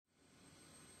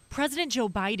President Joe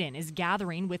Biden is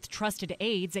gathering with trusted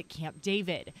aides at Camp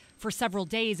David for several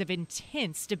days of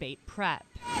intense debate prep.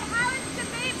 How is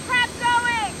debate prep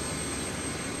going?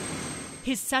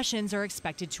 His sessions are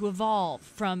expected to evolve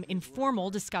from informal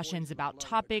discussions about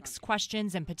topics,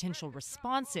 questions, and potential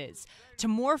responses to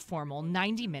more formal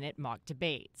 90-minute mock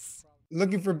debates.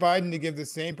 Looking for Biden to give the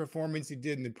same performance he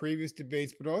did in the previous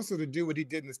debates, but also to do what he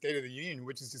did in the State of the Union,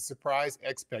 which is to surprise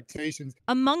expectations.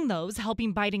 Among those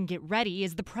helping Biden get ready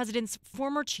is the president's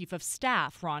former chief of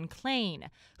staff, Ron Klain,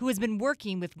 who has been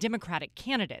working with Democratic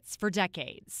candidates for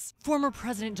decades. Former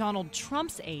President Donald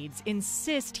Trump's aides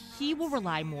insist he will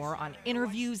rely more on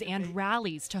interviews and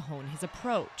rallies to hone his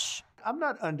approach. I'm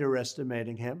not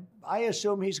underestimating him. I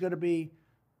assume he's going to be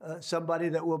somebody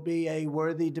that will be a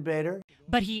worthy debater.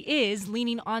 But he is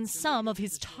leaning on some of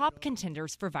his top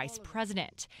contenders for vice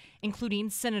president, including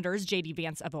Senators J.D.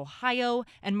 Vance of Ohio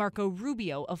and Marco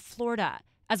Rubio of Florida,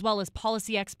 as well as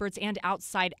policy experts and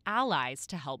outside allies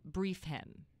to help brief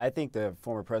him. I think the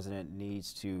former president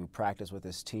needs to practice with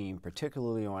his team,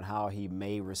 particularly on how he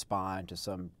may respond to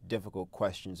some difficult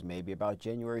questions, maybe about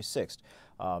January 6th,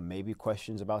 maybe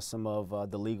questions about some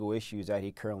of the legal issues that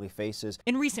he currently faces.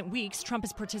 In recent weeks, Trump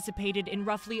has participated in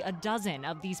roughly a dozen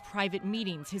of these private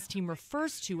meetings his team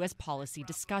refers to as policy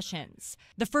discussions.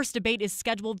 The first debate is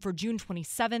scheduled for June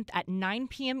 27th at 9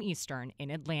 p.m. Eastern in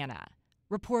Atlanta.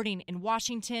 Reporting in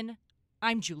Washington,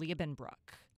 I'm Julia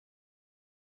Benbrook.